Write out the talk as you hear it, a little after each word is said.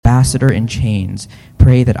ambassador in chains,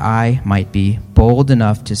 pray that I might be bold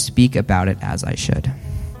enough to speak about it as I should.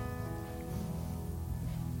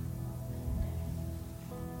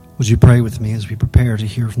 Would you pray with me as we prepare to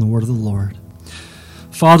hear from the word of the Lord?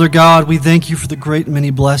 Father God, we thank you for the great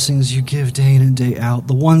many blessings you give day in and day out,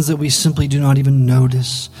 the ones that we simply do not even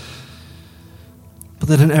notice, but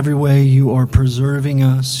that in every way you are preserving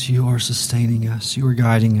us, you are sustaining us, you are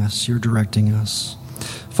guiding us, you're directing us.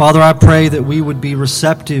 Father, I pray that we would be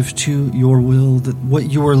receptive to your will, that what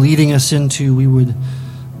you are leading us into, we would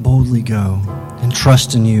boldly go and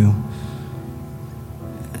trust in you.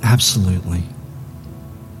 Absolutely.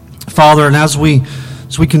 Father, and as we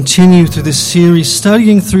continue through this series,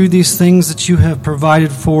 studying through these things that you have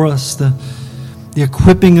provided for us, the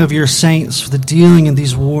equipping of your saints for the dealing in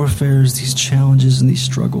these warfares, these challenges, and these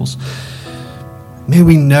struggles, may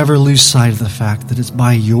we never lose sight of the fact that it's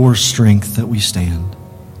by your strength that we stand,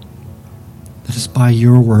 that it's by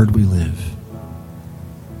your word we live,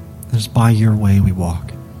 that it's by your way we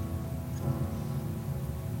walk.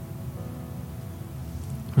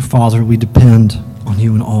 For Father, we depend on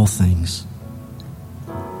you in all things.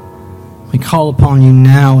 We call upon you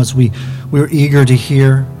now as we're eager to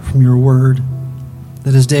hear from your word,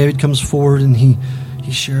 that as David comes forward and he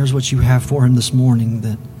shares what you have for him this morning,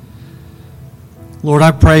 that, Lord,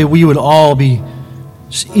 I pray we would all be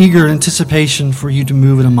just eager in anticipation for you to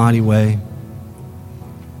move in a mighty way.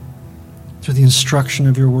 Through the instruction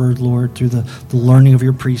of your word, Lord, through the learning of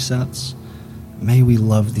your precepts, may we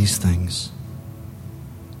love these things.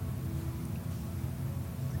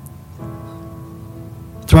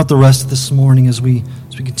 Throughout the rest of this morning, as we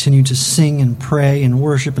continue to sing and pray and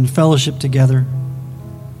worship and fellowship together,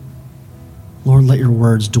 Lord, let your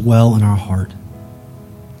words dwell in our heart.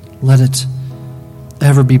 Let it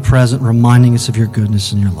ever be present, reminding us of your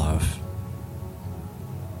goodness and your love.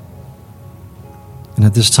 And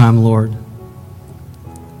at this time, Lord,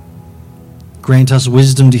 grant us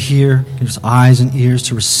wisdom to hear, give us eyes and ears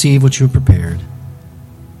to receive what you have prepared.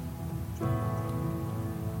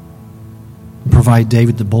 Provide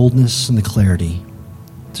David the boldness and the clarity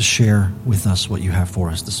to share with us what you have for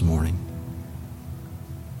us this morning.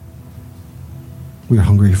 We are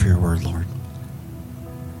hungry for your word, Lord.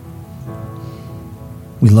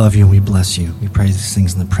 We love you and we bless you. We pray these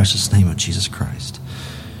things in the precious name of Jesus Christ.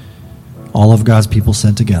 All of God's people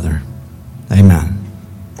said together, amen.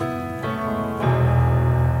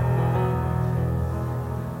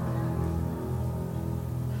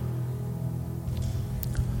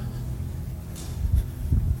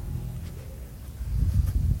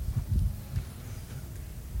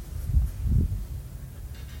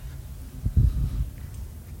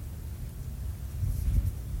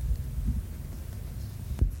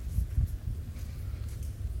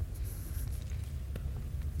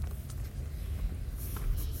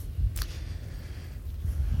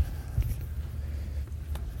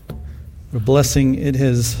 What a blessing it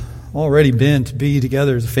has already been to be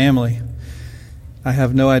together as a family. I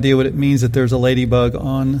have no idea what it means that there's a ladybug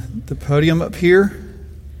on the podium up here,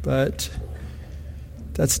 but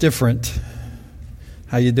that's different.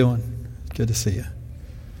 How you doing? Good to see you.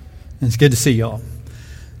 And it's good to see y'all.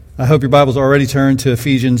 I hope your Bible's already turned to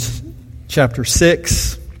Ephesians chapter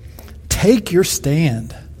 6. Take your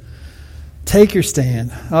stand. Take your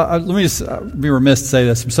stand. Let me just be remiss to say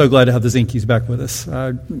this. I'm so glad to have the Zinkies back with us.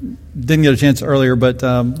 I didn't get a chance earlier, but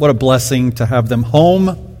what a blessing to have them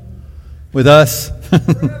home with us.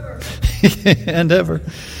 And ever.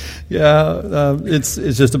 Yeah, it's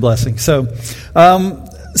just a blessing. So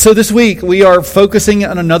this week we are focusing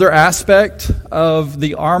on another aspect of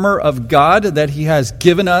the armor of God that He has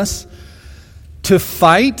given us to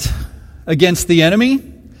fight against the enemy.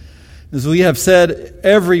 As we have said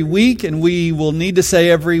every week, and we will need to say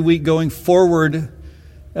every week going forward,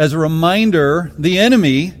 as a reminder, the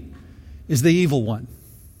enemy is the evil one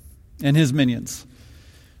and his minions.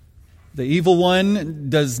 The evil one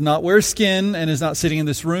does not wear skin and is not sitting in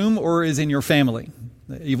this room or is in your family.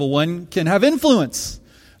 The evil one can have influence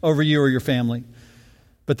over you or your family.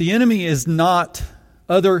 But the enemy is not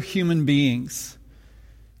other human beings.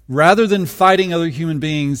 Rather than fighting other human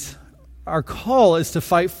beings, our call is to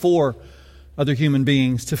fight for other human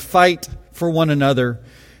beings, to fight for one another.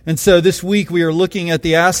 And so this week we are looking at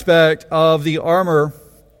the aspect of the armor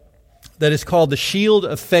that is called the shield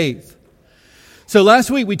of faith. So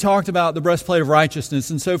last week we talked about the breastplate of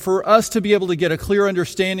righteousness. And so for us to be able to get a clear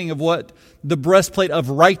understanding of what the breastplate of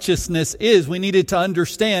righteousness is, we needed to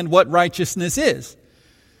understand what righteousness is.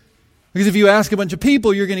 Because if you ask a bunch of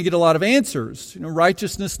people, you're going to get a lot of answers.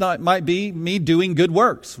 Righteousness might be me doing good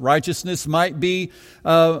works. Righteousness might be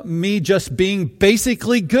me just being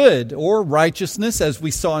basically good. Or righteousness, as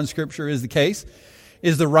we saw in Scripture is the case,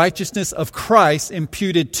 is the righteousness of Christ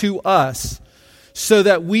imputed to us, so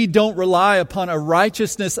that we don't rely upon a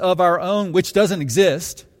righteousness of our own, which doesn't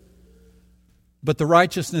exist, but the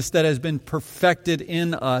righteousness that has been perfected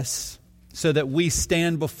in us, so that we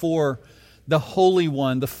stand before the Holy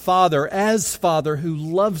One, the Father, as Father, who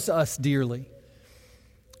loves us dearly.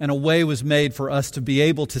 And a way was made for us to be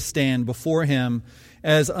able to stand before Him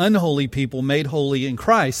as unholy people made holy in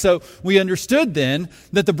Christ. So we understood then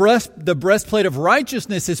that the breastplate of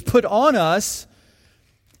righteousness is put on us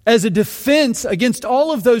as a defense against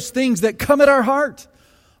all of those things that come at our heart.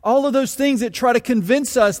 All of those things that try to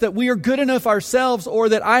convince us that we are good enough ourselves, or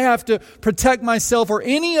that I have to protect myself, or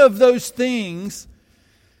any of those things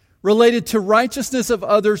related to righteousness of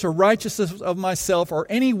others or righteousness of myself, or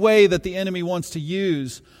any way that the enemy wants to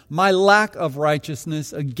use my lack of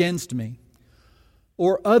righteousness against me,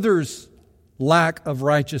 or others' lack of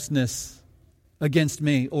righteousness against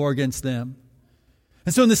me or against them.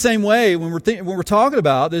 And so in the same way, when we're talking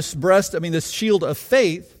about this shield of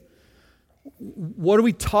faith, what are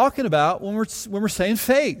we talking about when we're saying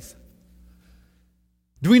faith?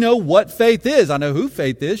 Do we know what faith is? I know who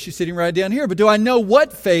faith is. She's sitting right down here. But do I know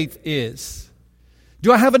what faith is?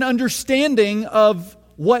 Do I have an understanding of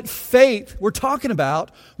what faith we're talking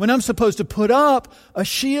about when I'm supposed to put up a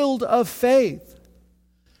shield of faith?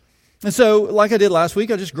 And so, like I did last week,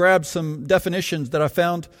 I just grabbed some definitions that I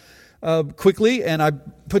found quickly, and I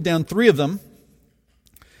put down 3 of them.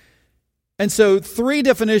 And so 3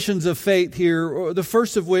 definitions of faith here, the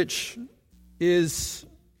first of which is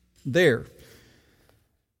there.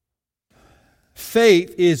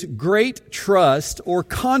 Faith is great trust or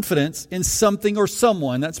confidence in something or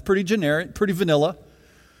someone. That's pretty generic, pretty vanilla,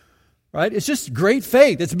 right? It's just great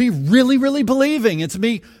faith. It's me really, really believing. It's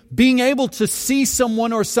me being able to see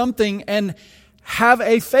someone or something and have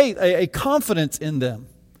a faith, a confidence in them.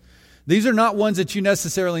 These are not ones that you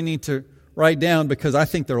necessarily need to write down because I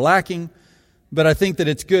think they're lacking, but I think that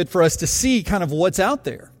it's good for us to see kind of what's out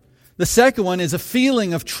there. The second one is a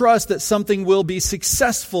feeling of trust that something will be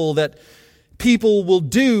successful, that people will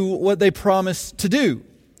do what they promise to do.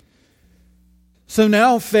 So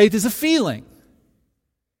now faith is a feeling.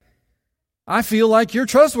 I feel like you're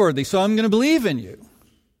trustworthy, so I'm going to believe in you.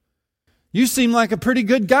 You seem like a pretty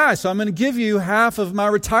good guy, so I'm going to give you half of my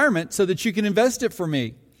retirement so that you can invest it for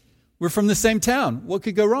me. We're from the same town. What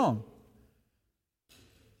could go wrong?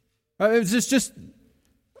 It's just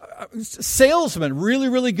salesmen, really,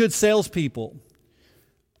 really good salespeople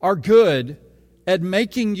are good at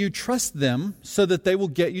making you trust them so that they will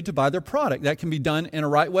get you to buy their product. That can be done in a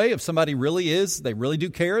right way. If somebody they really do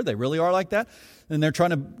care, they really are like that, and they're trying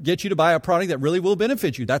to get you to buy a product that really will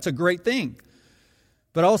benefit you. That's a great thing.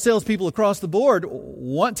 But all salespeople across the board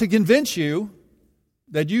want to convince you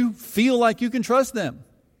that you feel like you can trust them,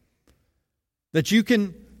 that you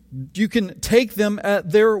can take them at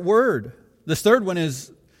their word. This third one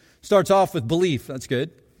starts off with belief. That's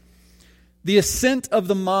good. The assent of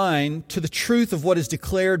the mind to the truth of what is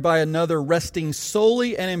declared by another, resting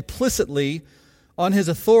solely and implicitly on his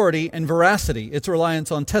authority and veracity. Its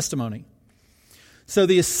reliance on testimony. So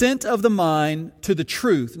the assent of the mind to the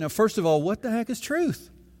truth. Now, first of all, what the heck is truth?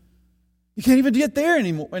 You can't even get there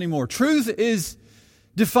anymore. Truth is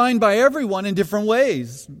defined by everyone in different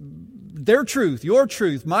ways. Their truth, your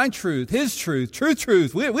truth, my truth, his truth,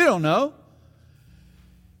 truth. We don't know.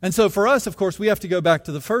 And so for us, of course, we have to go back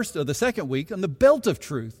to the first or the second week on the belt of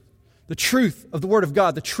truth. The truth of the Word of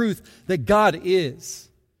God, the truth that God is.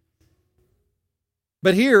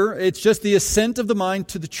 But here, it's just the assent of the mind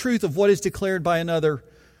to the truth of what is declared by another,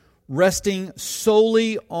 resting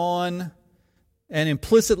solely on and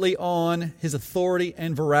implicitly on his authority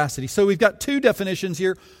and veracity. So we've got 2 definitions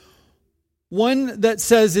here. One that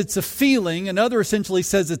says it's a feeling, another essentially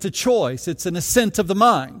says it's a choice. It's an assent of the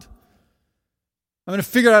mind. I'm going to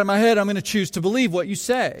figure it out in my head, I'm going to choose to believe what you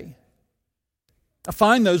say. I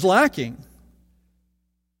find those lacking.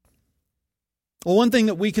 Well, one thing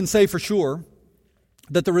that we can say for sure,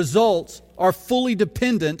 that the results are fully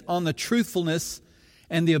dependent on the truthfulness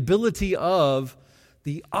and the ability of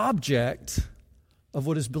the object of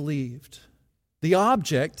what is believed. The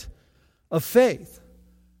object of faith.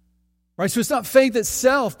 Right? So it's not faith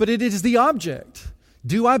itself, but it is the object.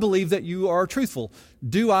 Do I believe that you are truthful?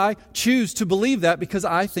 Do I choose to believe that because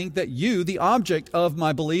I think that you, the object of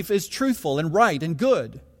my belief, is truthful and right and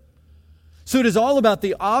good? So it is all about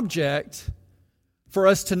the object for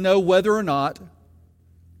us to know whether or not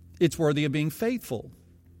it's worthy of being faithful.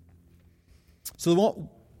 So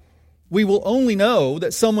we will only know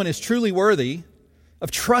that someone is truly worthy of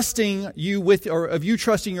trusting you with, or of you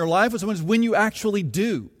trusting your life with someone, is when you actually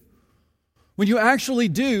do. When you actually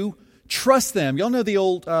do trust them. Y'all know the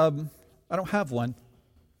old, I don't have one.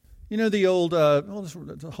 You know the old,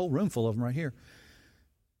 there's a whole room full of them right here.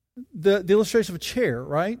 The illustration of a chair,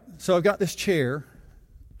 right? So I've got this chair.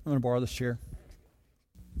 I'm going to borrow this chair.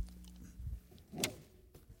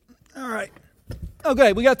 All right.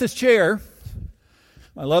 Okay, we got this chair.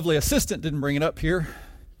 My lovely assistant didn't bring it up here.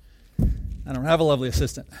 I don't have a lovely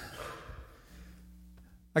assistant.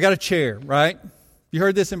 I got a chair, right? You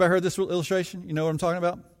heard this? Anybody heard this illustration? You know what I'm talking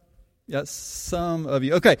about? Yes, some of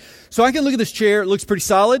you. Okay, so I can look at this chair. It looks pretty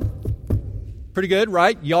solid. Pretty good,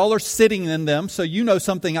 right? Y'all are sitting in them, so you know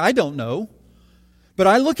something I don't know. But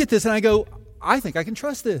I look at this and I go, I think I can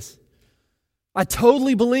trust this. I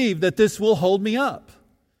totally believe that this will hold me up.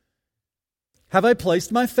 Have I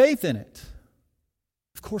placed my faith in it?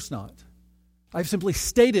 Of course not. I've simply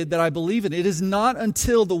stated that I believe in it. It is not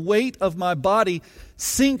until the weight of my body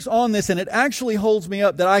sinks on this and it actually holds me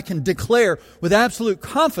up that I can declare with absolute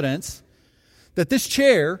confidence that this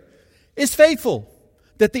chair is faithful,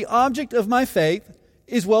 that the object of my faith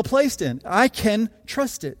is well placed in. I can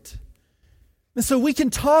trust it. And so we can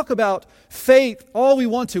talk about faith all we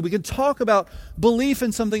want to. We can talk about belief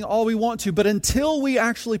in something all we want to. But until we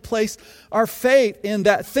actually place our faith in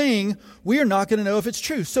that thing, we are not going to know if it's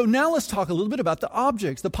true. So now let's talk a little bit about the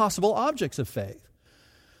objects, the possible objects of faith.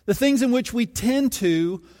 The things in which we tend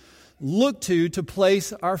to look to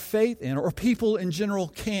place our faith in, or people in general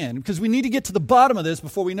can. Because we need to get to the bottom of this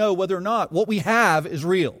before we know whether or not what we have is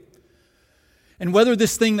real. And whether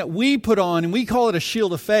this thing that we put on, and we call it a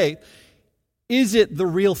shield of faith, is it the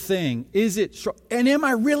real thing? Is it strong? And am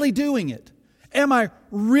I really doing it? Am I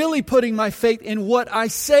really putting my faith in what I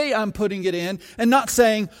say I'm putting it in, and not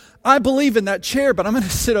saying, I believe in that chair, but I'm going to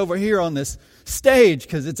sit over here on this stage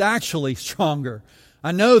because it's actually stronger.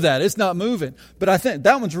 I know that. It's not moving. But I think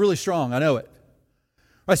that one's really strong. I know it.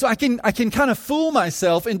 Right, so I can kind of fool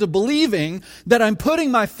myself into believing that I'm putting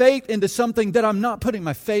my faith into something that I'm not putting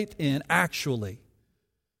my faith in actually.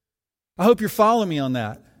 I hope you're following me on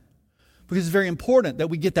that. Because it's very important that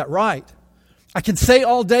we get that right. I can say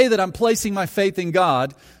all day that I'm placing my faith in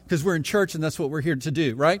God because we're in church and that's what we're here to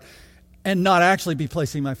do, right? And not actually be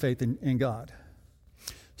placing my faith in God.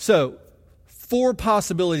 So, 4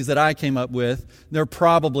 possibilities that I came up with. There are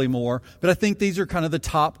probably more, but I think these are kind of the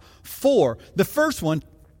top 4. The first one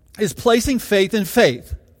is placing faith in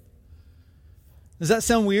faith. Does that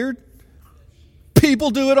sound weird?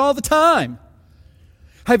 People do it all the time.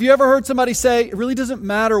 Have you ever heard somebody say, it really doesn't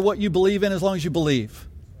matter what you believe in as long as you believe?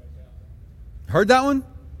 Heard that one?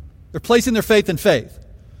 They're placing their faith in faith.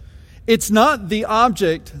 It's not the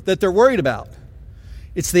object that they're worried about.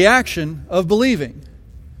 It's the action of believing.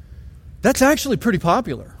 That's actually pretty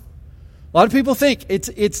popular. A lot of people think it's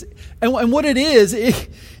what it is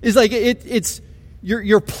like it's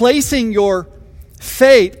you're placing your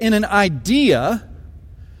faith in an idea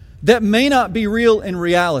that may not be real in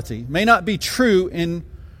reality, may not be true in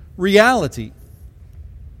reality.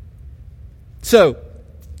 So,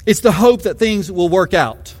 it's the hope that things will work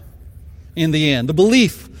out in the end. The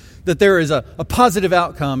belief that there is a positive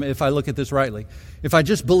outcome if I look at this rightly. If I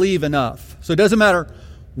just believe enough. So it doesn't matter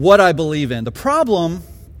what I believe in. The problem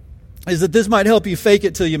is that this might help you fake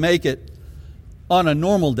it till you make it on a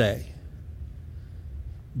normal day.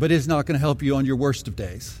 But it's not going to help you on your worst of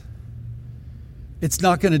days. It's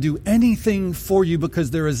not going to do anything for you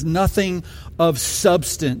because there is nothing of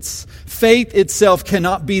substance. Faith itself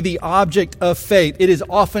cannot be the object of faith. It is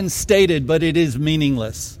often stated, but it is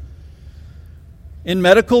meaningless. In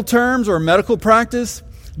medical terms or medical practice,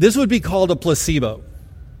 this would be called a placebo.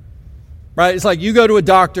 Right? It's like you go to a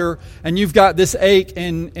doctor and you've got this ache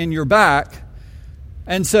in your back.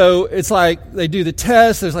 And so it's like they do the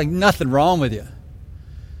test. There's like nothing wrong with you.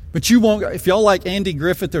 But you won't, if y'all like Andy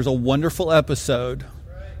Griffith, there's a wonderful episode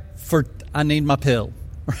for I Need My Pill.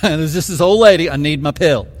 There's just this old lady, I need my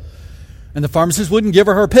pill. And the pharmacist wouldn't give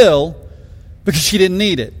her pill because she didn't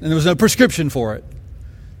need it. And there was no prescription for it.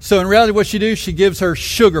 So in reality, what she does, she gives her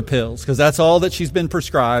sugar pills because that's all that she's been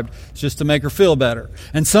prescribed, just to make her feel better.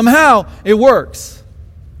 And somehow it works.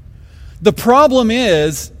 The problem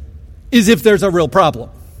is if there's a real problem.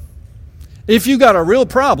 If you got a real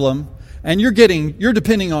problem, and you're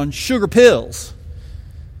depending on sugar pills,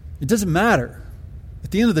 it doesn't matter.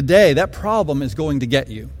 At the end of the day, that problem is going to get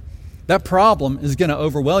you. That problem is going to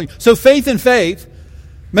overwhelm you. So faith in faith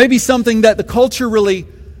may be something that the culture really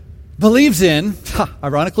believes in,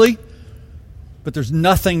 ironically, but there's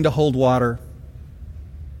nothing to hold water.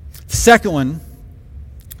 The second one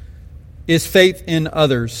is faith in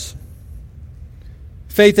others.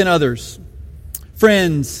 Faith in others.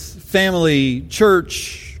 Friends, family,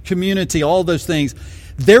 church, community, all those things.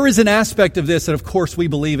 There is an aspect of this that, of course, we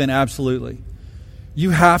believe in absolutely.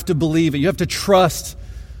 You have to believe it. You have to trust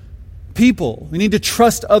people. We need to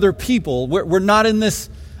trust other people. We're not in this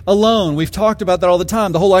alone. We've talked about that all the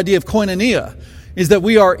time. The whole idea of koinonia is that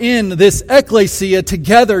we are in this ecclesia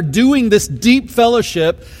together, doing this deep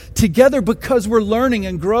fellowship together because we're learning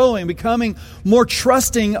and growing, becoming more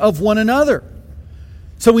trusting of one another.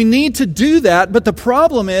 So we need to do that, but the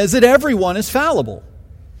problem is that everyone is fallible.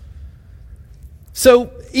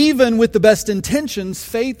 So even with the best intentions,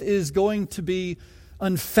 faith is going to be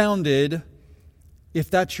unfounded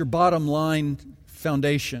if that's your bottom line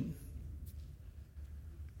foundation.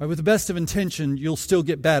 Right? With the best of intention, you'll still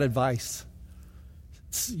get bad advice.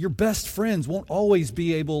 Your best friends won't always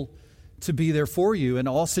be able to be there for you in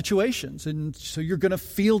all situations. And so you're going to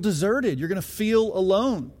feel deserted. You're going to feel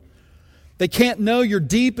alone. They can't know your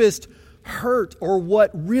deepest hurt or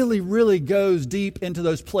what really, really goes deep into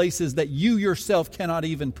those places that you yourself cannot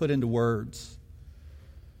even put into words.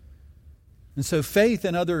 And so faith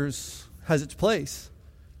in others has its place,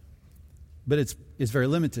 but it's very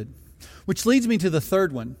limited. Which leads me to the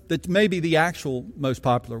third one, that may be the actual most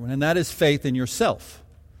popular one, and that is faith in yourself.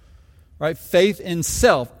 Right? Faith in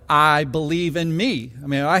self. I believe in me. I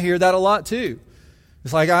mean, I hear that a lot too.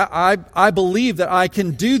 It's like, I believe that I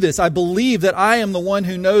can do this. I believe that I am the one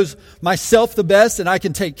who knows myself the best and I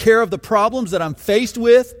can take care of the problems that I'm faced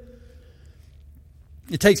with.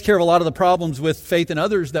 It takes care of a lot of the problems with faith in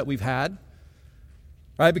others that we've had.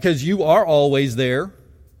 Right? Because you are always there.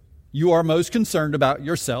 You are most concerned about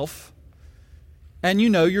yourself. And you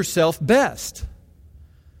know yourself best.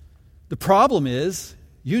 The problem is,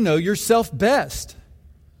 you know yourself best.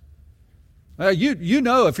 You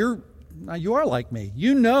know if you are like me.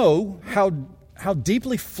 You know how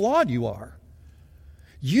deeply flawed you are.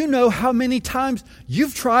 You know how many times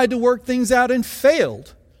you've tried to work things out and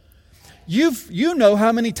failed. You know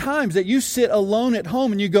how many times that you sit alone at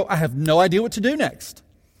home and you go, I have no idea what to do next.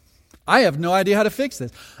 I have no idea how to fix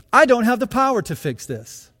this. I don't have the power to fix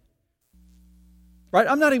this. Right?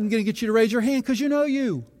 I'm not even going to get you to raise your hand because you know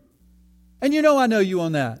you. And you know I know you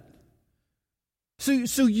on that.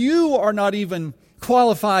 So you are not even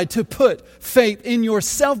qualified to put faith in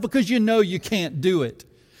yourself because you know you can't do it.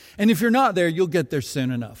 And if you're not there, you'll get there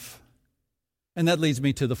soon enough. And that leads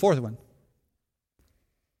me to the fourth one,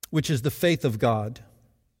 which is the faith of God.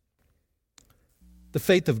 The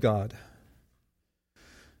faith of God.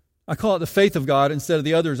 I call it the faith of God instead of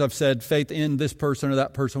the others I've said, faith in this person or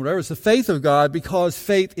that person, whatever. It's the faith of God because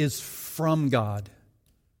faith is from God.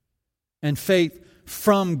 And faith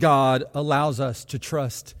from God allows us to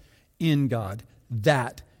trust in God.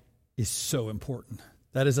 That is so important.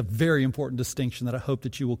 That is a very important distinction that I hope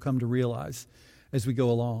that you will come to realize as we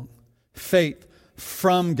go along. Faith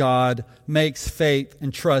from God makes faith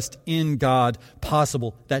and trust in God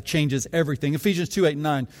possible. That changes everything. Ephesians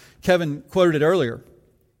 2:8-9. Kevin quoted it earlier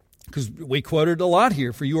because we quoted a lot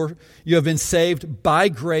here. For you have been saved by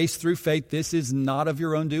grace through faith. This is not of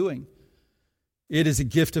your own doing. It is a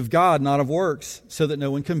gift of God, not of works, so that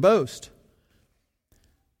no one can boast.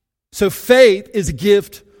 So faith is a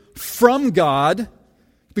gift from God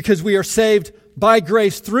because we are saved by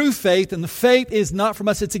grace through faith, and the faith is not from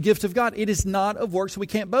us, it's a gift of God. It is not of works, so we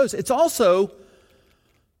can't boast. It's also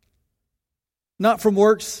not from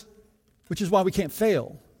works, which is why we can't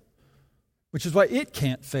fail, which is why it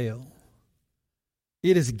can't fail.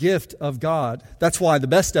 It is a gift of God. That's why the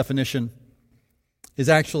best definition is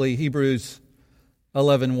actually Hebrews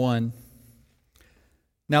 11:1.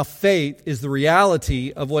 Now faith is the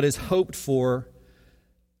reality of what is hoped for,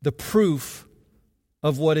 the proof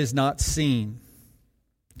of what is not seen.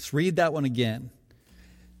 Let's read that one again.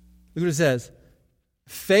 Look what it says.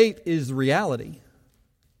 Faith is the reality.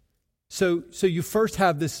 So you first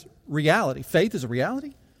have this reality. Faith is a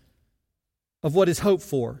reality of what is hoped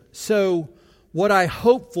for. So what I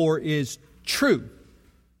hope for is true.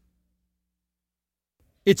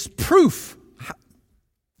 It's proof.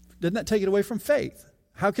 Doesn't that take it away from faith?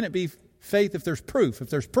 How can it be faith if there's proof? If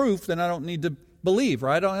there's proof, then I don't need to believe,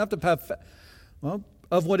 right? I don't have to have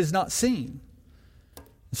of what is not seen.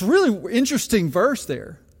 It's a really interesting verse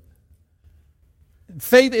there.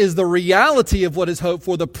 Faith is the reality of what is hoped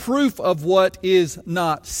for, the proof of what is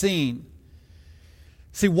not seen.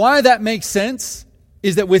 See, why that makes sense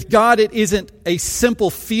is that with God it isn't a simple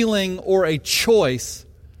feeling or a choice,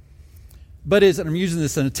 but is, and I'm using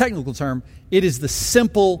this in a technical term, it is the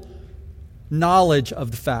simple knowledge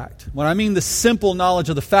of the fact. When I mean the simple knowledge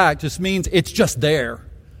of the fact, just means it's just there.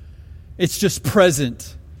 It's just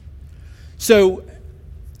present. So,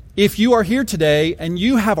 if you are here today and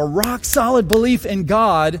you have a rock solid belief in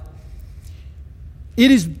God, it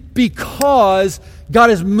is because God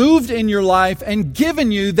has moved in your life and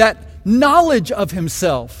given you that knowledge of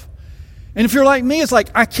Himself. And if you're like me, it's like,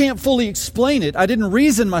 I can't fully explain it. I didn't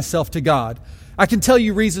reason myself to God. I can tell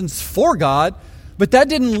you reasons for God, but that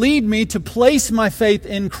didn't lead me to place my faith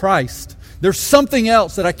in Christ. There's something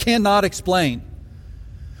else that I cannot explain.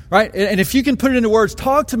 Right? And if you can put it into words,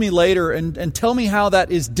 talk to me later and tell me how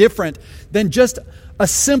that is different than just a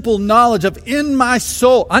simple knowledge of in my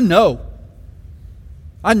soul. I know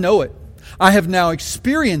it. I have now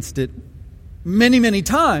experienced it many, many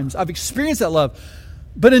times. I've experienced that love.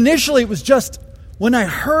 But initially it was just when I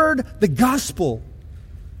heard the gospel,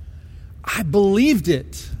 I believed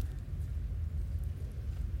it.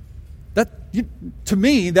 To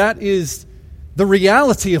me, that is the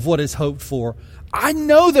reality of what is hoped for. I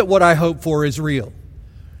know that what I hope for is real.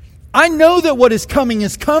 I know that what is coming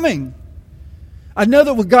is coming. I know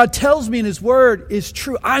that what God tells me in His Word is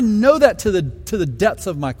true. I know that to the depths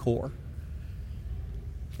of my core.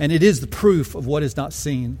 And it is the proof of what is not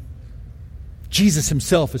seen. Jesus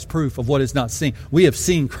Himself is proof of what is not seen. We have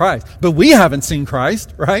seen Christ, but we haven't seen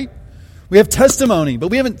Christ, right? We have testimony, but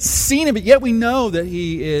we haven't seen Him, but yet we know that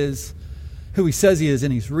He is who He says He is,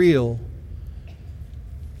 and He's real.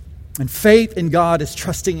 And faith in God is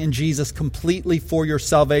trusting in Jesus completely for your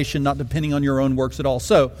salvation, not depending on your own works at all.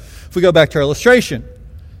 So, if we go back to our illustration,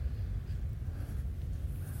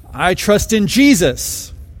 I trust in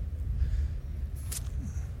Jesus,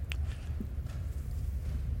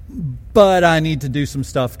 but I need to do some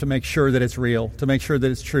stuff to make sure that it's real, to make sure that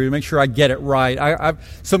it's true, to make sure I get it right.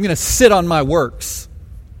 So I'm going to sit on my works.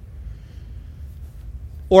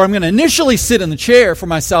 Or I'm going to initially sit in the chair for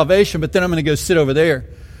my salvation, but then I'm going to go sit over there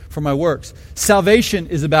for my works. Salvation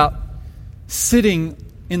is about sitting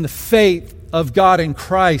in the faith of God in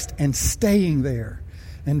Christ and staying there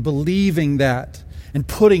and believing that and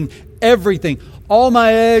putting everything. All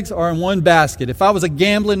my eggs are in one basket. If I was a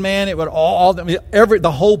gambling man, it would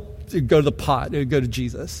the whole would go to the pot. It would go to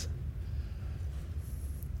Jesus.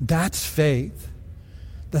 That's faith.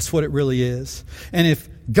 That's what it really is. And if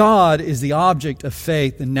God is the object of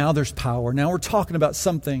faith, then now there's power. Now we're talking about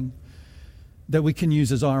something that we can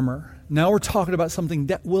use as armor. Now we're talking about something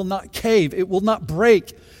that will not cave. It will not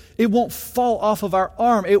break. It won't fall off of our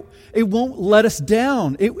arm. It won't let us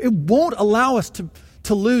down. It won't allow us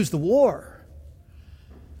to lose the war.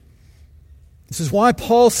 This is why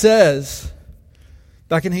Paul says,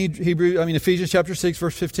 back in Ephesians chapter 6,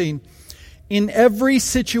 verse 15, in every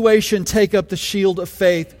situation take up the shield of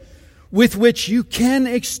faith with which you can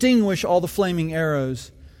extinguish all the flaming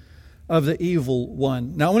arrows of the evil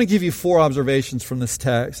one. Now I want to give you 4 observations from this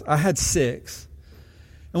text. I had 6.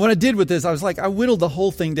 And what I did with this, I whittled the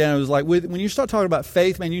whole thing down. It was like, when you start talking about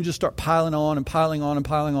faith, man, you can just start piling on and piling on and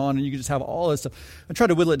piling on, and you can just have all this stuff. I tried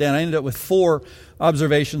to whittle it down. I ended up with 4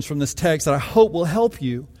 observations from this text that I hope will help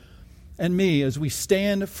you and me as we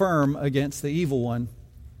stand firm against the evil one.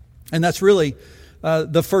 And that's really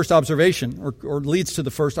the first observation, or leads to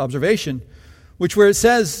the first observation, where it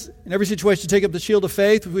says, in every situation, take up the shield of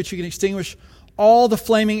faith with which you can extinguish all the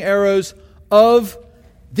flaming arrows of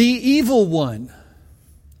the evil one.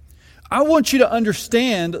 I want you to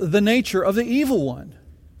understand the nature of the evil one.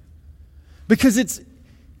 Because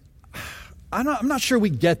I'm not sure we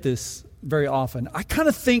get this very often. I kind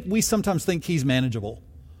of think we sometimes think he's manageable.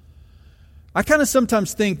 I kind of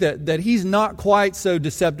sometimes think that he's not quite so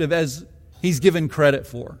deceptive as he's given credit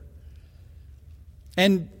for.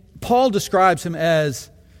 And Paul describes him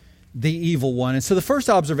as the evil one. And so the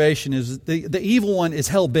first observation is the evil one is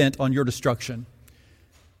hell-bent on your destruction.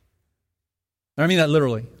 I mean that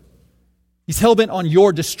literally. He's hell-bent on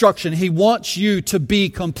your destruction. He wants you to be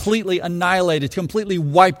completely annihilated, completely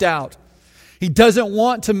wiped out. He doesn't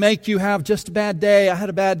want to make you have just a bad day. I had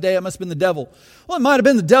a bad day. It must have been the devil. Well, it might have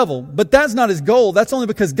been the devil, but that's not his goal. That's only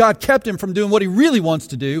because God kept him from doing what he really wants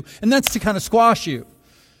to do, and that's to kind of squash you,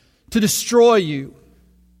 to destroy you,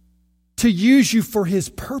 to use you for his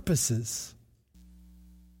purposes.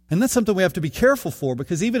 And that's something we have to be careful for,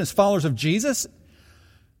 because even as followers of Jesus,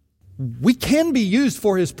 we can be used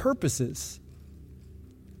for his purposes.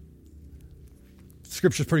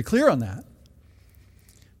 Scripture's pretty clear on that.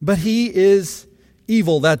 But he is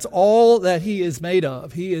evil. That's all that he is made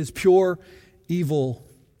of. He is pure evil.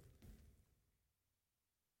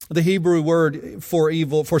 The Hebrew word for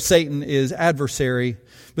evil, for Satan, is adversary.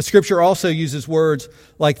 But Scripture also uses words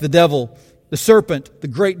like the devil, the serpent, the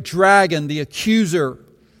great dragon, the accuser,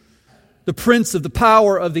 the prince of the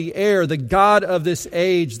power of the air, the god of this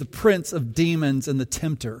age, the prince of demons, and the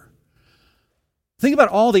tempter. Think about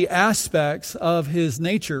all the aspects of his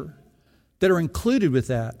nature that are included with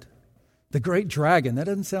that. The great dragon. That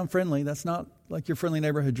doesn't sound friendly. That's not like your friendly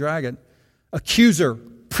neighborhood dragon. Accuser.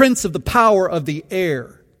 Prince of the power of the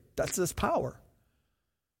air. That's his power.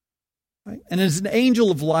 Right? And as an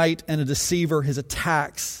angel of light and a deceiver, his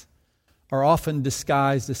attacks are often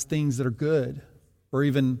disguised as things that are good or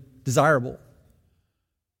even desirable. Let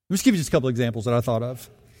me just give you just a couple examples that I thought of.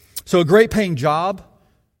 So a great paying job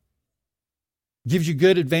gives you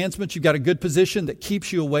good advancement. You've got a good position that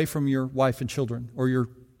keeps you away from your wife and children or your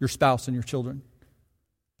spouse and your children.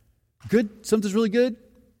 Good, something's really good,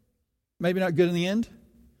 maybe not good in the end.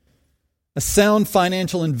 A sound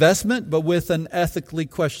financial investment, but with an ethically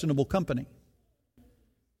questionable company.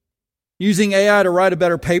 Using AI to write a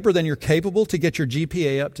better paper than you're capable to get your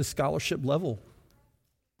GPA up to scholarship level.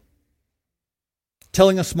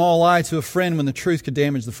 Telling a small lie to a friend when the truth could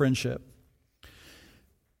damage the friendship.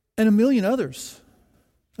 And a million others.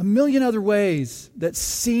 A million other ways that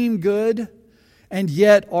seem good and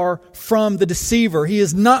yet are from the deceiver. He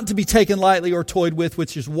is not to be taken lightly or toyed with,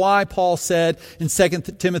 which is why Paul said in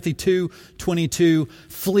 2 Timothy 2:22,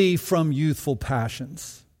 flee from youthful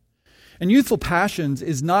passions. And youthful passions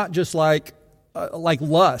is not just like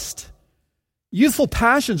lust. Youthful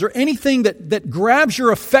passions are anything that grabs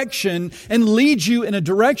your affection and leads you in a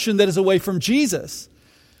direction that is away from Jesus.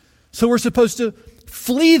 So we're supposed to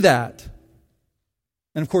flee that.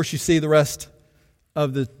 And of course you see the rest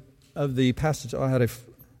of the passage. I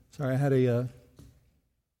had a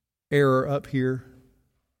error up here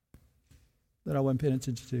that I wasn't paying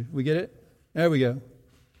attention to. We get it? There we go.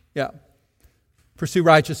 Yeah. Pursue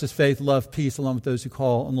righteousness, faith, love, peace, along with those who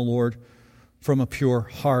call on the Lord from a pure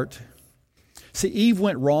heart. See, Eve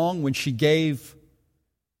went wrong when she gave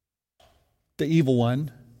the evil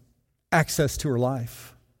one access to her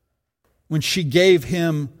life. When she gave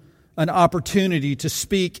him an opportunity to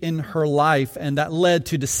speak in her life, and that led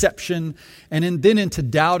to deception and then into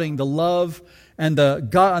doubting the love and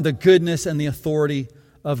the goodness and the authority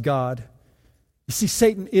of God. You see,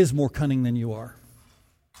 Satan is more cunning than you are.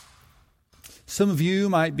 Some of you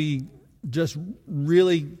might be just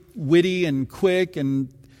really witty and quick,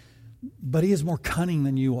 but he is more cunning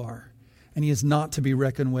than you are, and he is not to be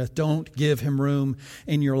reckoned with. Don't give him room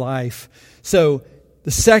in your life. So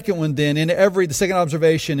the second one then, the second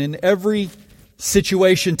observation, in every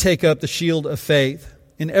situation take up the shield of faith.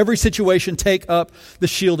 In every situation take up the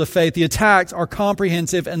shield of faith. The attacks are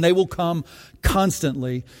comprehensive and they will come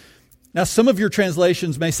constantly. Now some of your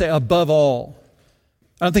translations may say above all.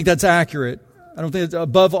 I don't think that's accurate. I don't think it's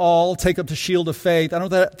above all, take up the shield of faith. I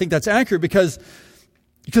don't think that's accurate because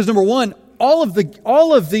number one, all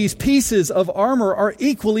of these pieces of armor are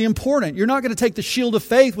equally important. You're not going to take the shield of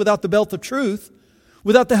faith without the belt of truth,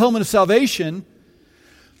 without the helmet of salvation.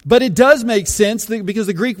 But it does make sense because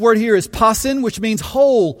the Greek word here is pasin, which means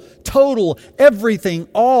whole, total, everything,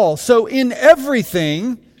 all. So in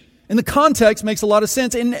everything, in the context makes a lot of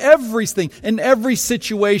sense. In everything, in every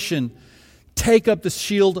situation, take up the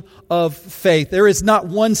shield of faith. There is not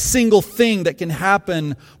one single thing that can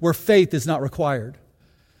happen where faith is not required.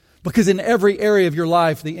 Because in every area of your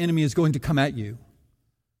life, the enemy is going to come at you.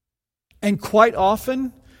 And quite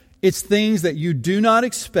often, it's things that you do not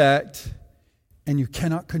expect and you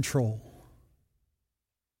cannot control.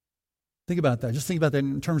 Think about that. Just think about that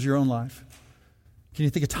in terms of your own life. Can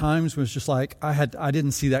you think of times when it's just like, I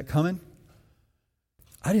didn't see that coming?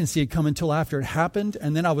 I didn't see it come until after it happened,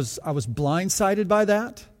 and then I was blindsided by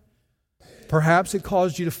that. Perhaps it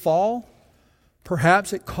caused you to fall.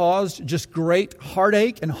 Perhaps it caused just great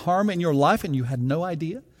heartache and harm in your life, and you had no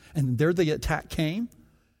idea. And there the attack came,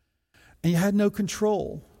 and you had no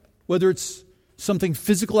control. Whether it's something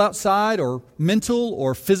physical outside or mental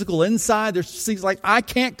or physical inside, there's things like, I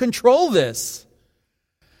can't control this.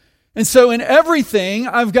 And so in everything,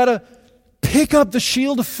 I've got to pick up the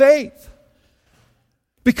shield of faith.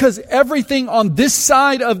 Because everything on this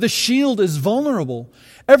side of the shield is vulnerable.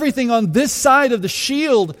 Everything on this side of the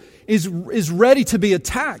shield is ready to be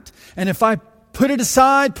attacked. And if I put it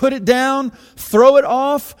aside, put it down, throw it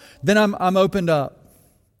off, then I'm opened up.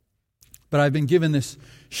 But I've been given this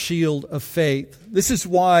shield of faith. This is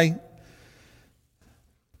why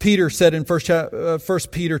Peter said in 1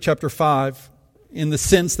 Peter chapter 5, in the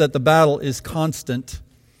sense that the battle is constant,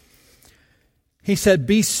 he said,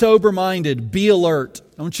 be sober-minded, be alert.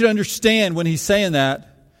 I want you to understand when he's saying that,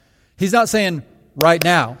 he's not saying right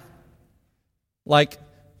now. Like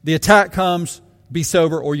the attack comes, be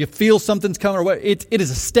sober, or you feel something's coming, or what. It is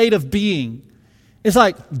a state of being. It's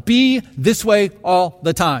like, be this way all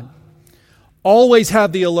the time. Always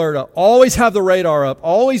have the alert up. Always have the radar up.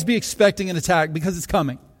 Always be expecting an attack because it's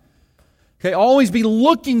coming. Okay, always be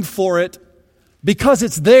looking for it because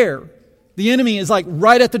it's there. The enemy is like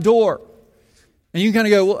right at the door. And you kind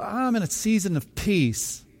of go, well, I'm in a season of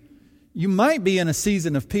peace. You might be in a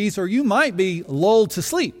season of peace, or you might be lulled to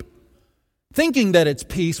sleep, thinking that it's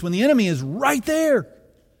peace when the enemy is right there.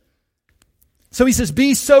 So he says,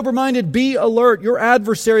 be sober-minded, be alert. Your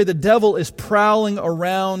adversary, the devil, is prowling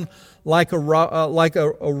around like a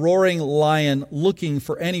roaring lion, looking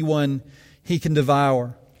for anyone he can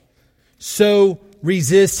devour. So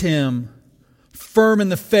resist him, firm in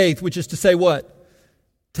the faith, which is to say what?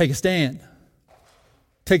 Take a stand.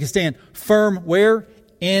 Take a stand. Firm where?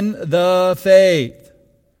 In the faith.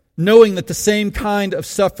 Knowing that the same kind of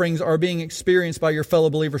sufferings are being experienced by your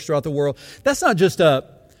fellow believers throughout the world. That's not just a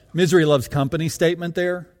misery loves company statement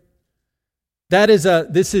there.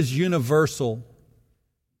 This is universal.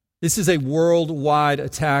 This is a worldwide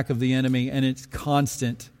attack of the enemy, and it's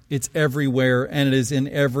constant. It's everywhere, and it is in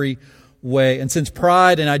every way. And since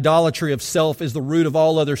pride and idolatry of self is the root of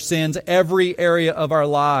all other sins, every area of our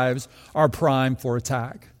lives are primed for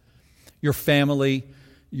attack. Your family,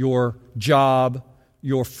 your job,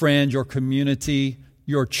 your friend, your community,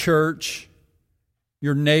 your church,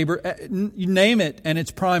 your neighbor, you name it, and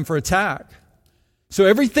it's primed for attack. So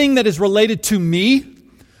everything that is related to me,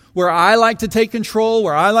 where I like to take control,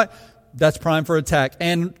 that's primed for attack.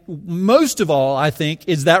 And most of all, I think,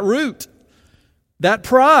 is that root, that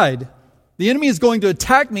pride. The enemy is going to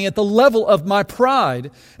attack me at the level of my pride.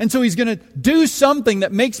 And so he's going to do something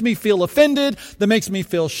that makes me feel offended, that makes me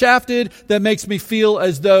feel shafted, that makes me feel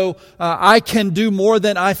as though I can do more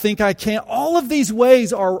than I think I can. All of these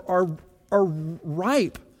ways are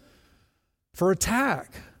ripe for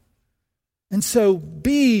attack. And so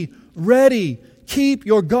be ready. Keep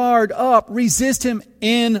your guard up. Resist him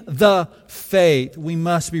in the faith. We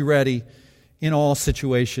must be ready in all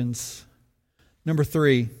situations. Number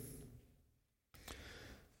 3.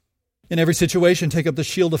 In every situation, take up the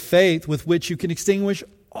shield of faith with which you can extinguish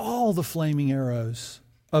all the flaming arrows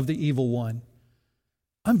of the evil one.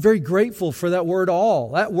 I'm very grateful for that word all.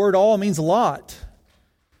 That word all means a lot.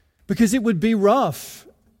 Because it would be rough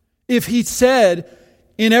if he said,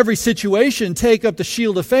 in every situation, take up the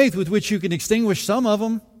shield of faith with which you can extinguish some of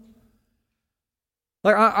them.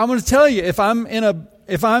 Like I'm going to tell you, if I'm in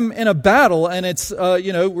a battle and it's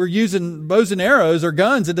we're using bows and arrows or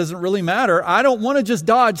guns, it doesn't really matter. I don't want to just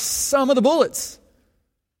dodge some of the bullets.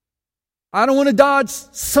 I don't want to dodge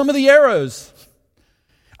some of the arrows.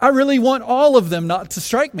 I really want all of them not to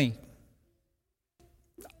strike me.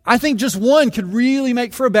 I think just one could really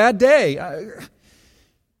make for a bad day.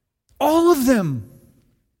 All of them.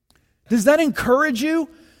 Does that encourage you?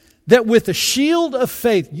 That with the shield of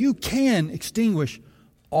faith, you can extinguish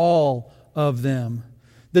all of them.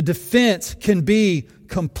 The defense can be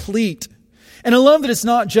complete. And I love that it's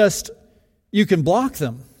not just you can block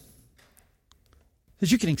them.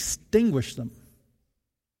 That you can extinguish them.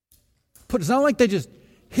 It's not like they just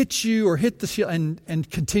hit you or hit the shield and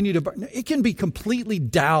continue to burn. It can be completely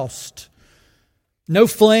doused. No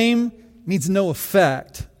flame means no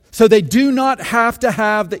effect. So they do not have to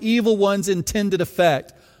have the evil one's intended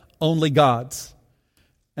effect, only God's.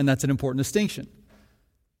 And that's an important distinction.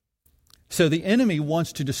 So the enemy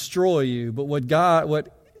wants to destroy you, but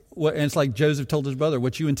and it's like Joseph told his brother,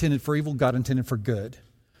 what you intended for evil, God intended for good.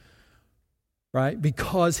 Right?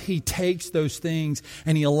 Because he takes those things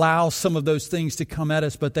and he allows some of those things to come at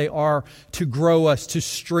us, but they are to grow us, to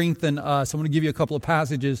strengthen us. I'm going to give you a couple of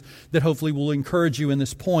passages that hopefully will encourage you in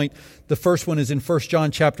this point. The first one is in 1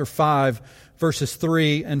 John chapter 5, verses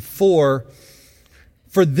 3 and 4.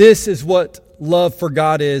 For this is what love for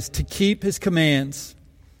God is, to keep his commands,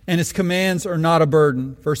 and his commands are not a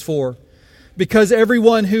burden. Verse 4. Because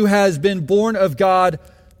everyone who has been born of God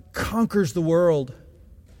conquers the world.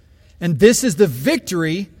 And this is the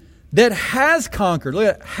victory that has conquered. Look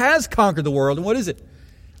at it, has conquered the world. And what is it?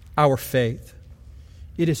 Our faith.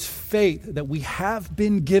 It is faith that we have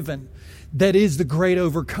been given that is the great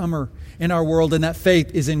overcomer in our world. And that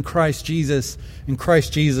faith is in Christ Jesus, and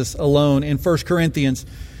Christ Jesus alone. In 1 Corinthians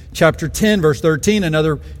chapter 10, verse 13,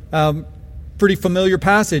 another pretty familiar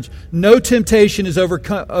passage. No temptation has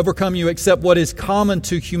overcome you except what is common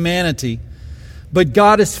to humanity. But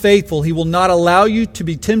God is faithful. He will not allow you to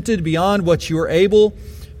be tempted beyond what you are able.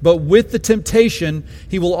 But with the temptation,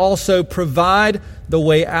 He will also provide the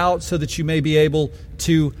way out so that you may be able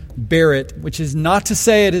to bear it. Which is not to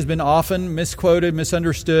say, it has been often misquoted,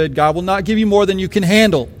 misunderstood. God will not give you more than you can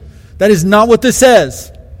handle. That is not what this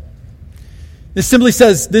says. This simply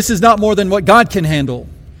says this is not more than what God can handle.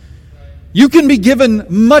 You can be given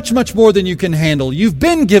much, much more than you can handle. You've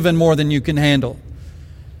been given more than you can handle.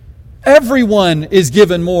 Everyone is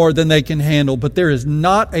given more than they can handle, but there is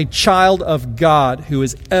not a child of God who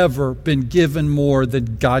has ever been given more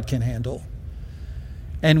than God can handle.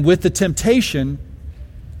 And with the temptation,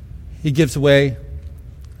 He gives away,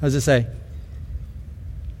 how does it say?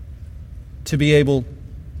 To be able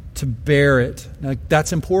to bear it. Now,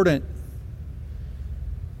 that's important.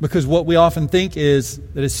 Because what we often think is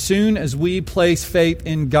that as soon as we place faith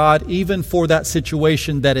in God, even for that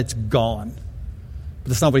situation, that it's gone. But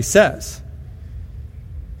that's not what He says.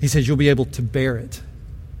 He says you'll be able to bear it.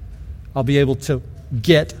 I'll be able to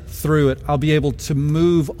get through it. I'll be able to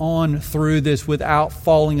move on through this without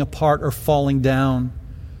falling apart or falling down.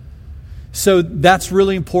 So that's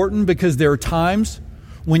really important, because there are times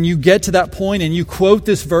when you get to that point and you quote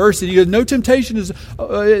this verse and you go, no temptation is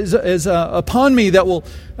upon me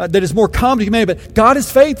that is more common to humanity, but God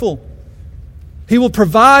is faithful. He will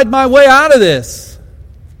provide my way out of this.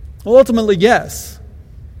 Well, ultimately, yes.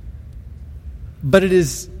 But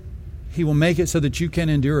He will make it so that you can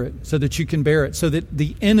endure it, so that you can bear it, so that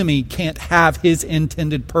the enemy can't have his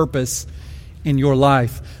intended purpose in your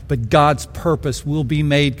life. But God's purpose will be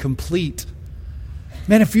made complete.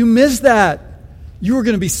 Man, if you miss that, you are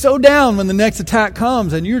going to be so down when the next attack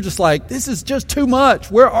comes, and you're just like, this is just too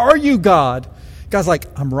much. Where are you, God? God's like,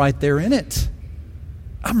 I'm right there in it.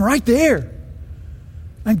 I'm right there.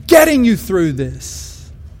 I'm getting you through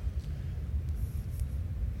this.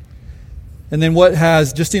 And then what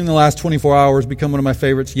has, just in the last 24 hours, become one of my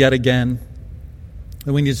favorites yet again,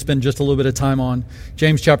 that we need to spend just a little bit of time on.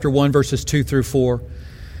 James chapter 1, verses 2 through 4.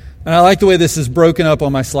 And I like the way this is broken up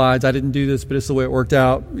on my slides. I didn't do this, but it's the way it worked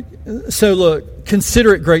out. So look,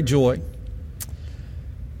 consider it great joy.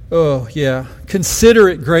 Oh, yeah. Consider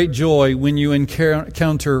it great joy when you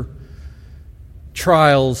encounter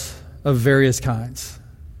trials of various kinds.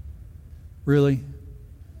 Really?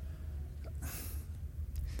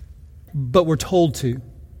 But we're told to.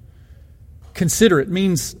 Consider it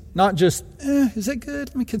means not just, is that good?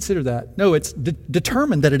 Let me consider that. No, it's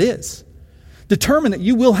determined that it is. Determine that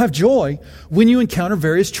you will have joy when you encounter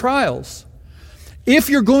various trials. If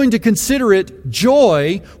you're going to consider it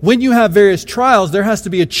joy when you have various trials, there has to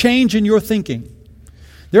be a change in your thinking.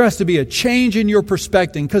 There has to be a change in your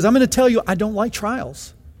perspective. Because I'm going to tell you, I don't like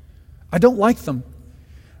trials. I don't like them.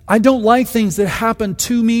 I don't like things that happen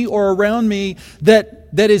to me or around me that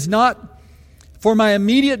is not for my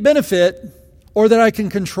immediate benefit or that I can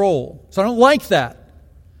control. So I don't like that.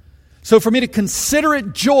 So for me to consider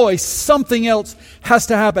it joy, something else has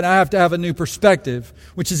to happen. I have to have a new perspective,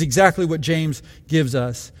 which is exactly what James gives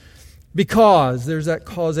us. Because, there's that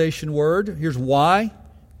causation word. Here's why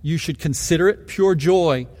you should consider it pure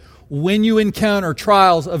joy when you encounter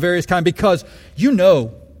trials of various kinds. Because you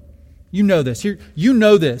know this. You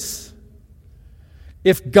know this.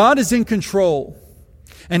 If God is in control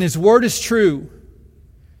and His word is true,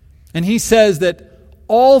 and He says that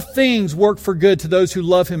all things work for good to those who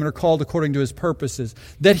love Him and are called according to His purposes,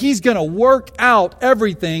 that He's going to work out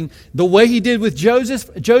everything the way He did with Joseph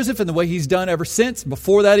and the way He's done ever since,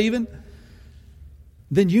 before that even,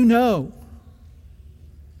 then you know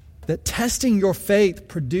that testing your faith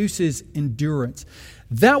produces endurance.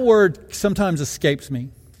 That word sometimes escapes me.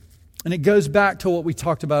 And it goes back to what we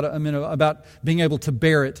talked about a minute about being able to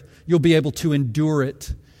bear it. You'll be able to endure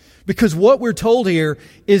it. Because what we're told here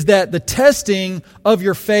is that the testing of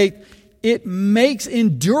your faith, it makes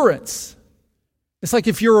endurance. It's like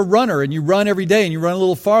if you're a runner and you run every day and you run a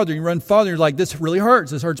little farther and you run farther, you're like, this really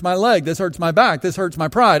hurts. This hurts my leg. This hurts my back. This hurts my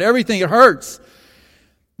pride. Everything, it hurts.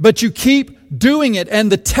 But you keep doing it.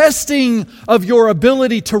 And the testing of your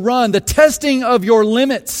ability to run, the testing of your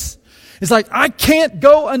limits, it's like, I can't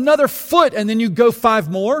go another foot. And then you go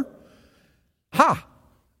 5 more.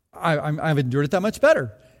 I've endured it that much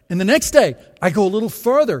better. And the next day, I go a little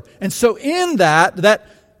further. And so in that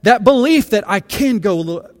belief that I can go a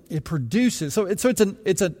little, it produces. It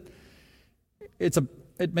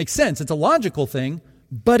makes sense. It's a logical thing.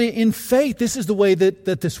 But in faith, this is the way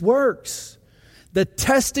that this works. The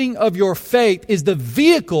testing of your faith is the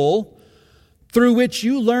vehicle through which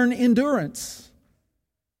you learn endurance.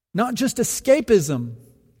 Not just escapism,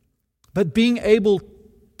 but being able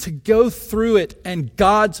to go through it and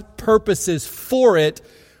God's purposes for it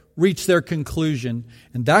reach their conclusion.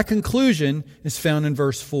 And that conclusion is found in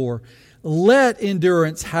verse 4. Let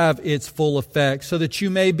endurance have its full effect so that you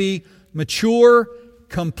may be mature,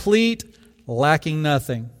 complete, lacking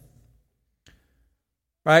nothing.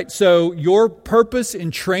 Right? So your purpose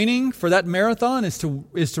in training for that marathon is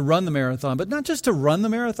to run the marathon, but not just to run the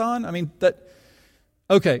marathon. I mean,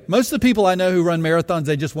 okay, most of the people I know who run marathons,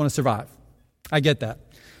 they just want to survive. I get that.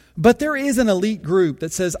 But there is an elite group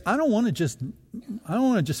that says, I don't want to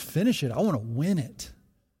just finish it. I want to win it.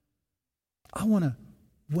 I want to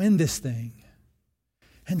win this thing.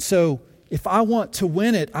 And so if I want to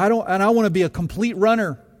win it, I want to be a complete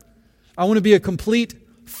runner. I want to be a complete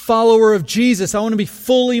follower of Jesus. I want to be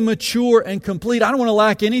fully mature and complete. I don't want to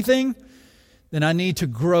lack anything. Then I need to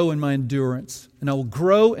grow in my endurance. And I will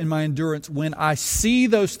grow in my endurance when I see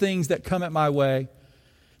those things that come at my way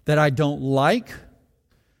that I don't like,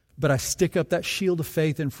 but I stick up that shield of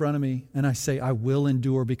faith in front of me and I say, I will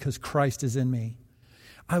endure because Christ is in me.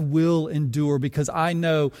 I will endure because I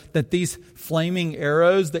know that these flaming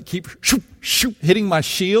arrows that keep hitting my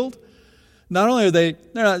shield, not only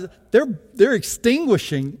are they're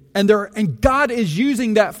extinguishing, and God is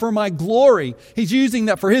using that for my glory. He's using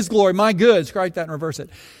that for His glory, my good. Write that and reverse it.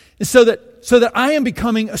 And so that I am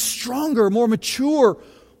becoming a stronger, more mature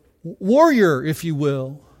warrior, if you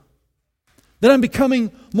will. That I'm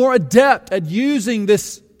becoming more adept at using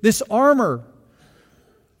this armor.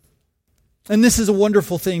 And this is a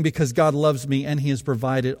wonderful thing because God loves me and He has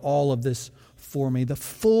provided all of this for me. The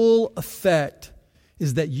full effect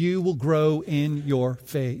is that you will grow in your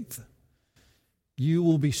faith. You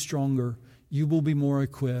will be stronger. You will be more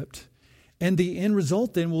equipped. And the end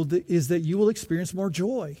result then is that you will experience more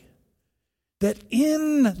joy. That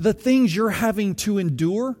in the things you're having to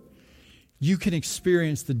endure, you can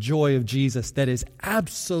experience the joy of Jesus that is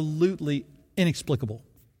absolutely inexplicable.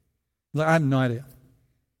 I have no idea.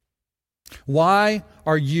 Why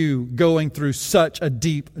are you going through such a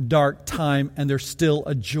deep, dark time and there's still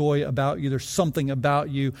a joy about you? There's something about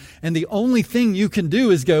you. And the only thing you can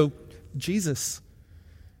do is go, Jesus,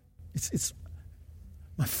 it's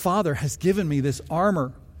my Father has given me this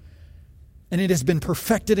armor and it has been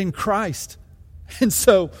perfected in Christ. And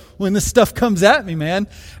so when this stuff comes at me, man,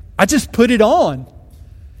 I just put it on.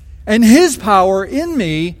 And His power in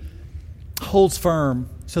me holds firm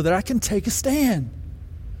so that I can take a stand.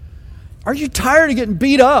 Are you tired of getting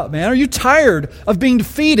beat up, man? Are you tired of being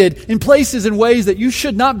defeated in places and ways that you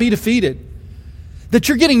should not be defeated? That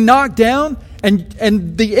you're getting knocked down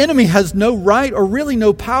and the enemy has no right or really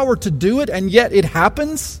no power to do it, and yet it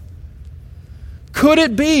happens? Could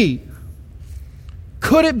it be?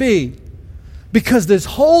 Could it be? Because this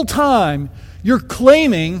whole time you're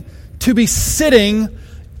claiming to be sitting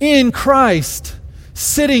in Christ,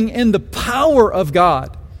 sitting in the power of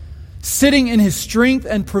God, sitting in His strength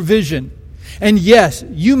and provision. And yes,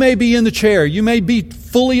 you may be in the chair. You may be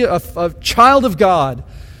fully a child of God.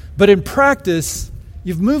 But in practice,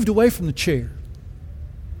 you've moved away from the chair.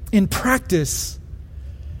 In practice,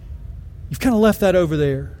 you've kind of left that over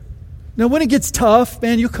there. Now, when it gets tough,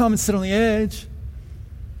 man, you'll come and sit on the edge.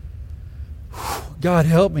 God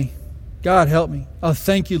help me. God help me. Oh,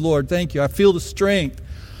 thank you, Lord. Thank you. I feel the strength.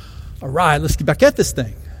 All right, let's get back at this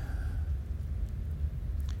thing.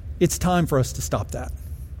 It's time for us to stop that.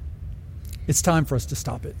 It's time for us to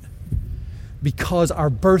stop it. Because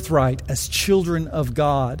our birthright as children of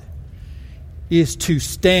God is to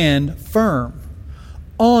stand firm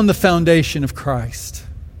on the foundation of Christ.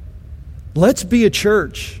 Let's be a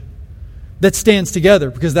church that stands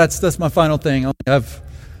together, because that's my final thing. I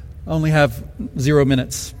only have 0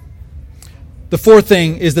 minutes. The fourth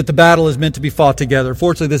thing is that the battle is meant to be fought together.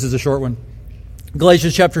 Fortunately, this is a short one.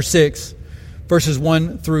 Galatians chapter 6. Verses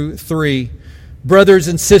 1 through 3. Brothers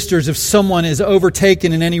and sisters, if someone is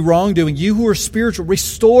overtaken in any wrongdoing, you who are spiritual,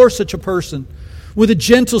 restore such a person with a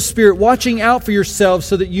gentle spirit, watching out for yourselves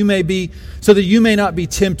so that you may not be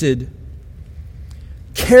tempted.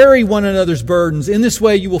 Carry one another's burdens. In this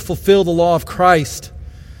way you will fulfill the law of Christ.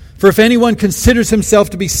 For if anyone considers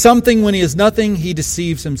himself to be something when he is nothing, he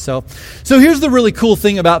deceives himself. So here's the really cool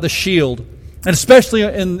thing about the shield. And especially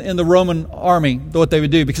in the Roman army, what they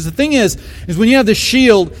would do. Because the thing is when you have the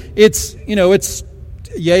shield, it's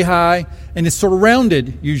yay high and it's sort of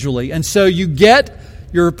rounded usually. And so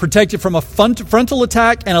you're protected from a frontal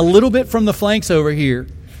attack and a little bit from the flanks over here.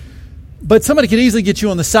 But somebody could easily get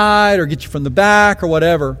you on the side or get you from the back or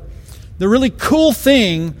whatever. The really cool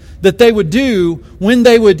thing that they would do when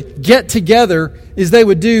they would get together is they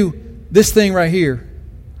would do this thing right here.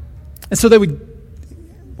 And so they would...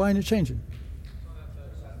 Why aren't you changing?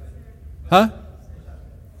 Huh?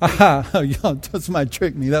 Aha, somebody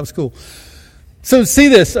tricked me. That was cool. So see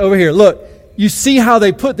this over here. Look, you see how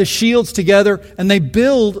they put the shields together and they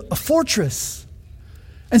build a fortress.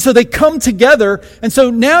 And so they come together. And so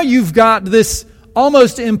now you've got this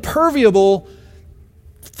almost impermeable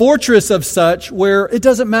fortress of such where it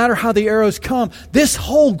doesn't matter how the arrows come. This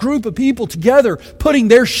whole group of people together, putting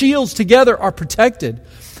their shields together, are protected.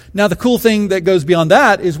 Now the cool thing that goes beyond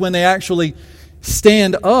that is when they actually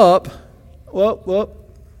stand up.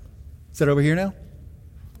 Is that over here now?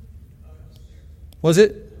 Was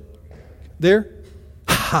it? There?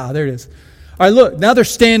 Ha, there it is. All right, look, now they're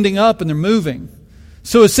standing up and they're moving.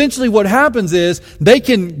 So essentially what happens is they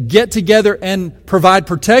can get together and provide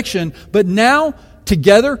protection, but now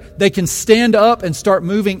together they can stand up and start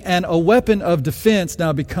moving, and a weapon of defense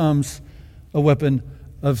now becomes a weapon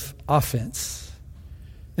of offense.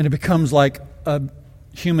 And it becomes like a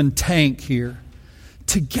human tank here.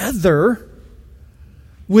 Together,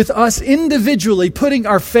 with us individually putting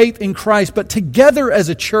our faith in Christ, but together as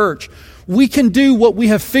a church, we can do what we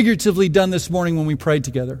have figuratively done this morning when we prayed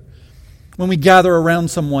together. When we gather around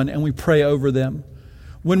someone and we pray over them.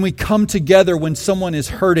 When we come together when someone is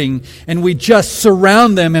hurting and we just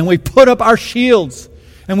surround them and we put up our shields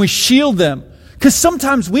and we shield them. Because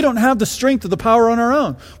sometimes we don't have the strength or the power on our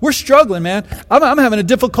own. We're struggling, man. I'm having a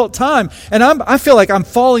difficult time. And I feel like I'm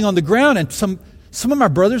falling on the ground, and some of my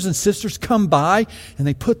brothers and sisters come by and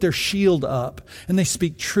they put their shield up and they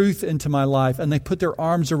speak truth into my life and they put their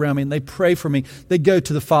arms around me and they pray for me. They go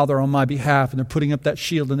to the Father on my behalf and they're putting up that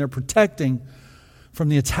shield and they're protecting from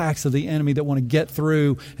the attacks of the enemy that want to get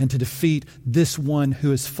through and to defeat this one who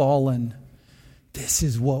has fallen. This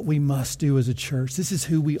is what we must do as a church. This is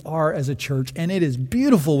who we are as a church, and it is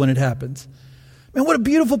beautiful when it happens. Man, what a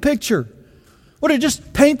beautiful picture.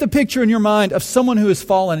 Just paint the picture in your mind of someone who has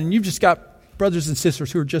fallen and you've just got brothers and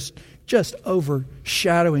sisters who are just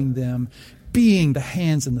overshadowing them, being the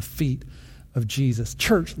hands and the feet of Jesus.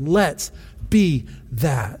 Church, let's be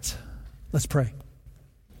that. Let's pray.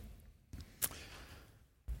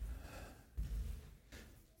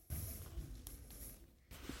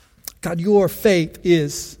 God, your faith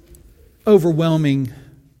is overwhelming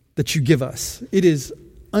that you give us. It is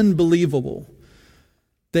unbelievable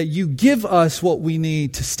that you give us what we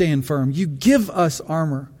need to stand firm. You give us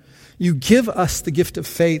armor. You give us the gift of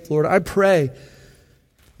faith, Lord. I pray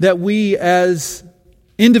that we as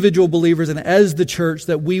individual believers and as the church,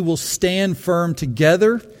 that we will stand firm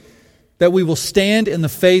together, that we will stand in the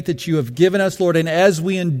faith that you have given us, Lord, and as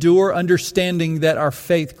we endure, understanding that our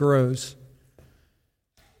faith grows.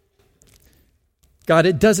 God,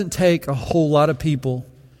 it doesn't take a whole lot of people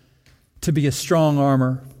to be a strong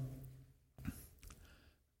armor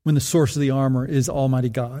when the source of the armor is Almighty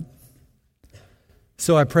God.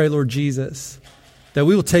 So I pray, Lord Jesus, that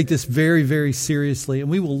we will take this very, very seriously and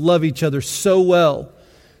we will love each other so well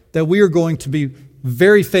that we are going to be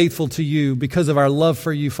very faithful to you because of our love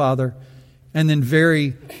for you, Father, and then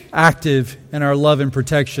very active in our love and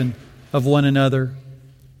protection of one another.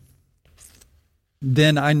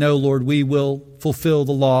 Then I know, Lord, we will fulfill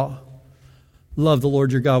the law. Love the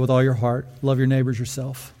Lord your God with all your heart. Love your neighbors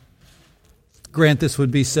yourself. Grant this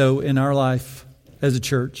would be so in our life as a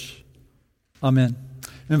church. Amen.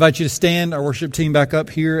 I invite you to stand, our worship team back up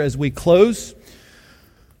here as we close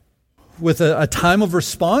with a time of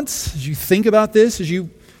response. As you think about this, as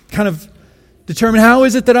you kind of determine, how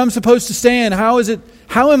is it that I'm supposed to stand?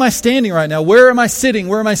 How am I standing right now? Where am I sitting?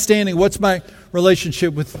 Where am I standing? What's my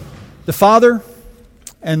relationship with the Father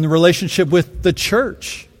and the relationship with the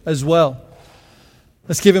church as well?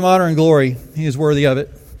 Let's give him honor and glory. He is worthy of it.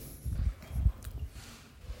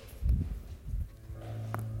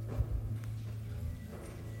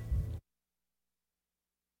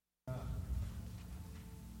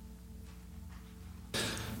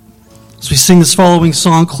 As we sing this following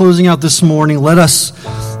song, closing out this morning, let's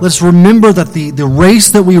remember that the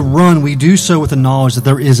race that we run, we do so with the knowledge that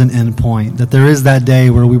there is an end point, that there is that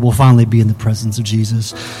day where we will finally be in the presence of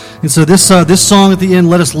Jesus. And so this song at the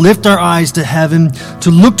end, let us lift our eyes to heaven,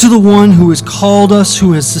 to look to the one who has called us,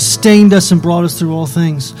 who has sustained us and brought us through all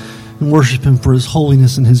things, and worship him for his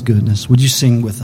holiness and his goodness. Would you sing with us?